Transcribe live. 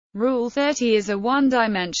Rule 30 is a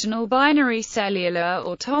one-dimensional binary cellular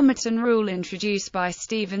automaton rule introduced by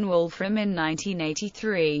Stephen Wolfram in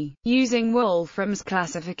 1983. Using Wolfram's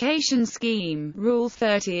classification scheme, Rule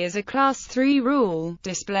 30 is a Class 3 rule,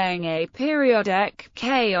 displaying aperiodic,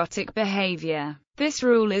 chaotic behavior. This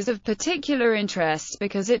rule is of particular interest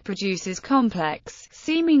because it produces complex,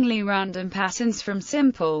 seemingly random patterns from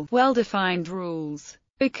simple, well-defined rules.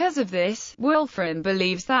 Because of this, Wolfram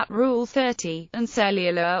believes that Rule 30, and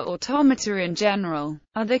cellular automata in general,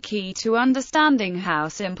 are the key to understanding how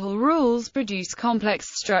simple rules produce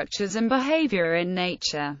complex structures and behavior in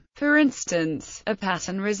nature. For instance, a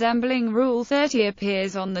pattern resembling Rule 30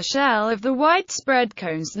 appears on the shell of the widespread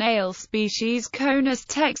cone snail species Conus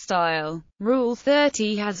textile. Rule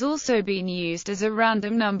 30 has also been used as a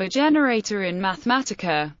random number generator in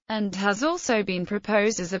Mathematica, and has also been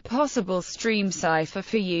proposed as a possible stream cipher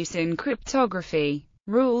for use in cryptography.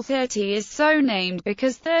 Rule 30 is so named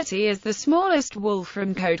because 30 is the smallest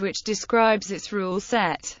Wolfram code which describes its rule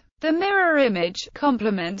set. The mirror image,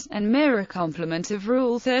 complement, and mirror complement of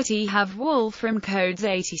Rule 30 have Wolfram codes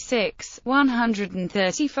 86,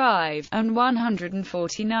 135, and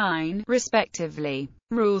 149, respectively.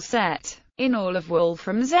 Rule set. In all of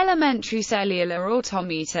Wolfram's elementary cellular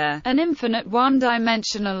automata, an infinite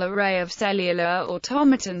one-dimensional array of cellular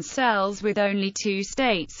automaton cells with only two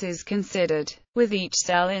states is considered, with each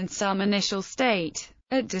cell in some initial state.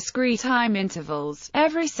 At discrete time intervals,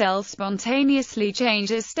 every cell spontaneously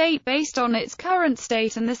changes state based on its current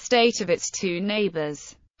state and the state of its two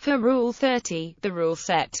neighbors. For Rule 30, the rule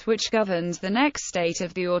set which governs the next state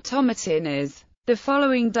of the automaton is. The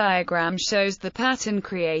following diagram shows the pattern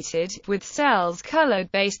created, with cells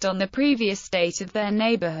colored based on the previous state of their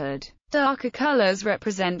neighborhood. Darker colors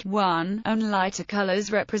represent 1, and lighter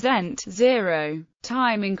colors represent 0.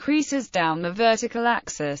 Time increases down the vertical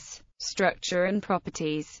axis. Structure and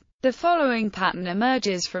properties. The following pattern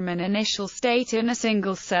emerges from an initial state in a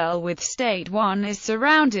single cell with state 1 is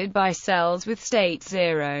surrounded by cells with state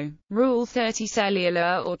 0. Rule 30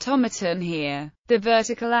 cellular automaton here. The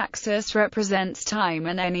vertical axis represents time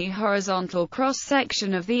and any horizontal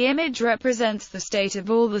cross-section of the image represents the state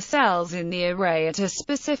of all the cells in the array at a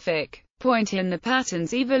specific point in the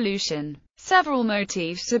pattern's evolution. Several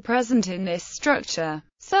motifs are present in this structure,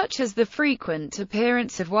 such as the frequent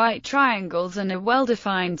appearance of white triangles and a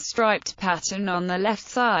well-defined striped pattern on the left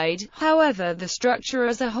side. However, the structure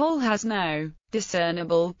as a whole has no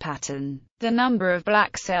discernible pattern. The number of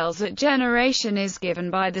black cells at generation is given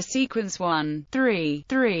by the sequence 1, 3,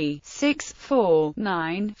 3, 6, 4,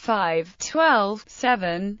 9, 5, 12,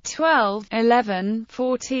 7, 12, 11,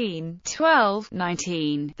 14, 12,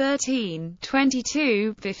 19, 13,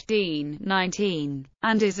 22, 15, 19,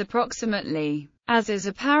 and is approximately, as is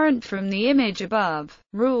apparent from the image above.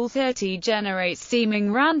 Rule 30 generates seeming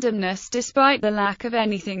randomness despite the lack of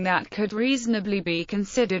anything that could reasonably be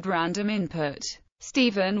considered random input.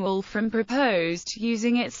 Stephen Wolfram proposed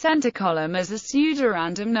using its center column as a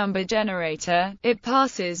pseudo-random number generator. It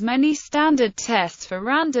passes many standard tests for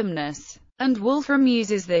randomness, and Wolfram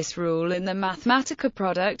uses this rule in the Mathematica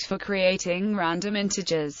product for creating random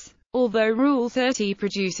integers. Although Rule 30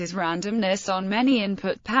 produces randomness on many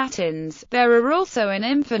input patterns, there are also an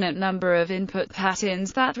infinite number of input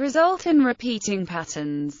patterns that result in repeating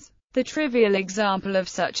patterns. The trivial example of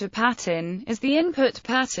such a pattern is the input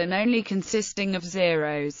pattern only consisting of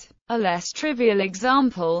zeros. A less trivial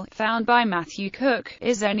example, found by Matthew Cook,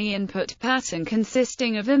 is any input pattern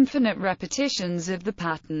consisting of infinite repetitions of the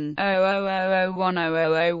pattern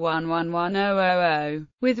 0001000111100,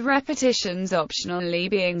 with repetitions optionally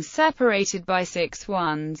being separated by 6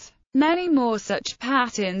 ones. Many more such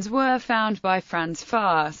patterns were found by Franz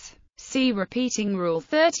Faas. See Repeating Rule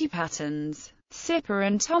 30 patterns. Sipper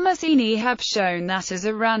and Tomasini have shown that as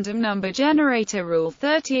a random number generator, Rule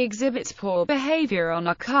 30 exhibits poor behavior on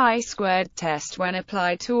a chi-squared test when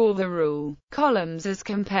applied to all the rule columns as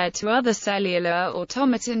compared to other cellular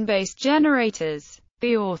automaton-based generators.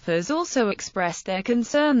 The authors also expressed their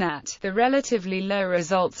concern that the relatively low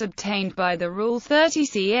results obtained by the Rule 30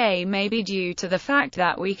 CA may be due to the fact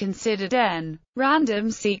that we considered n random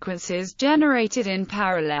sequences generated in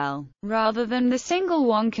parallel, rather than the single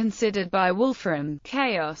one considered by Wolfram,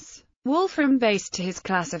 chaos. Wolfram based his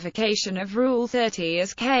classification of Rule 30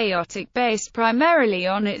 as chaotic based primarily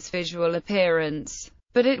on its visual appearance,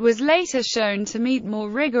 but it was later shown to meet more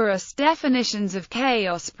rigorous definitions of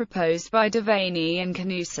chaos proposed by Devaney and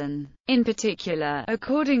Knudsen. In particular,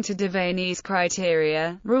 according to Devaney's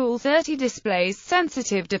criteria, Rule 30 displays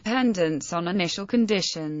sensitive dependence on initial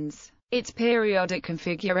conditions. its periodic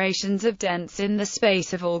configurations of dense in the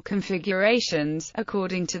space of all configurations,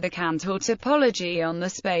 according to the Cantor topology on the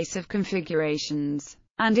space of configurations,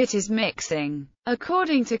 and it is mixing.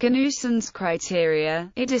 According to Knusson's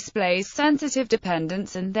criteria, it displays sensitive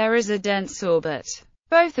dependence and there is a dense orbit.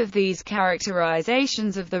 Both of these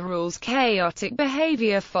characterizations of the rule's chaotic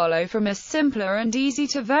behavior follow from a simpler and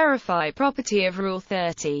easy-to-verify property of Rule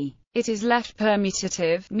 30. It is left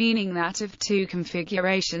permutative, meaning that if two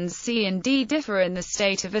configurations C and D differ in the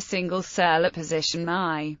state of a single cell at position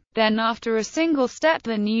I, then after a single step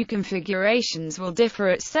the new configurations will differ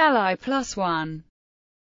at cell I+1.